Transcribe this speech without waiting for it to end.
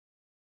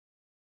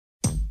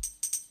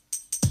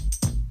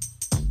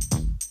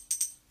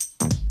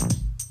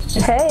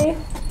Hey,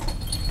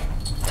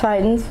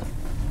 Titans.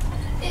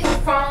 It's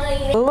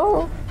fine.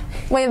 Hello.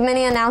 We have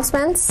many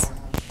announcements.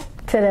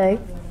 Today,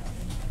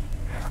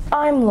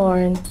 I'm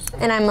Lauren.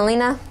 And I'm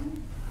Melina.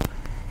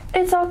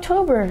 It's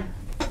October,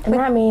 and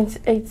that means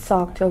it's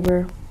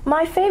October,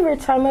 my favorite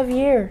time of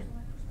year.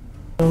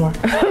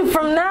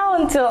 From now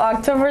until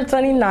October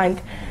 29th,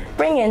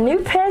 bring in new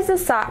pairs of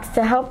socks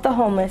to help the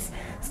homeless.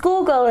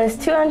 School goal is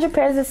 200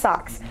 pairs of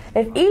socks.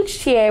 If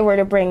each TA were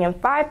to bring in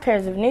 5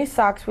 pairs of new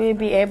socks, we would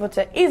be able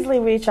to easily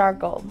reach our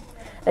goal.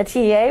 The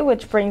TA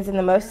which brings in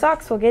the most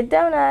socks will get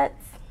donuts.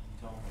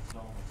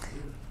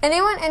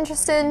 Anyone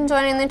interested in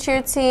joining the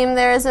cheer team,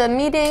 there is a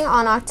meeting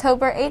on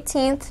October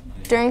 18th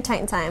during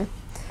Titan Time.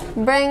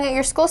 Bring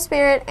your school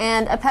spirit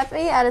and a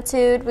peppy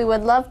attitude. We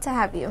would love to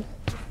have you.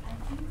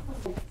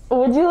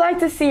 Would you like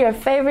to see your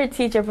favorite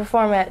teacher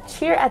perform at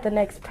cheer at the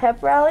next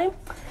pep rally?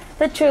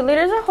 The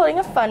cheerleaders are holding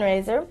a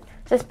fundraiser.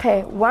 Just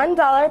pay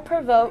 $1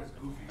 per vote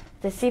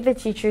to see the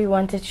teacher you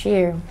want to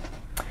cheer.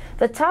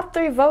 The top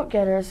 3 vote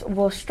getters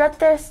will strut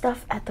their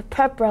stuff at the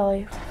pep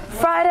rally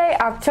Friday,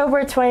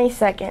 October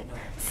 22nd.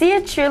 See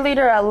a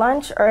cheerleader at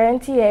lunch or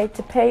NTA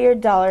to pay your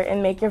 $1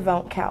 and make your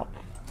vote count.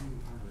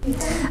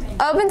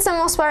 Open Sim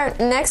will start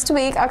next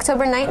week,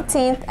 October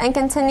 19th, and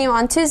continue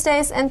on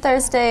Tuesdays and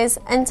Thursdays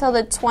until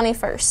the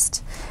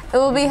 21st. It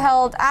will be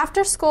held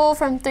after school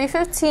from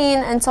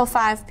 3:15 until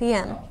 5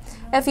 p.m.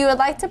 If you would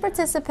like to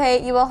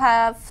participate, you will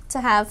have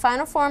to have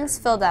final forms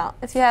filled out.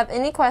 If you have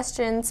any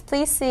questions,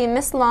 please see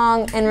Miss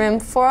Long in room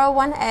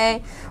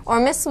 401A or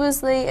Miss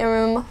Woosley in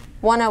room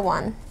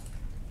 101.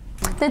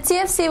 The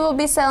TFC will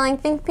be selling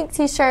Think Pink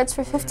t-shirts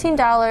for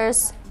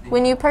 $15.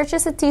 When you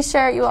purchase a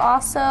t-shirt, you will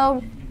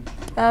also...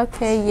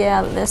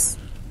 this.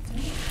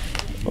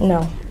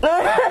 No.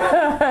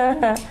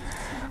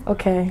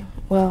 Okay,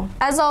 well.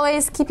 As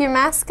always, keep your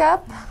mask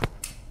up.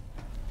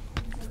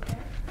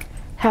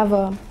 Have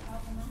a...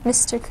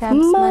 Mr.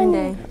 Krabs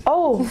Monday.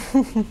 Oh.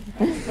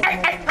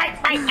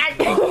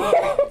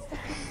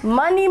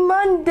 Money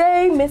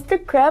Monday,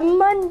 Mr. Crab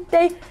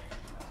Monday.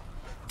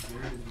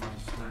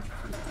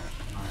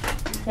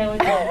 There we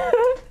go.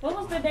 What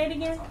was the date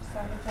again?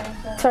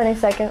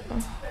 22nd.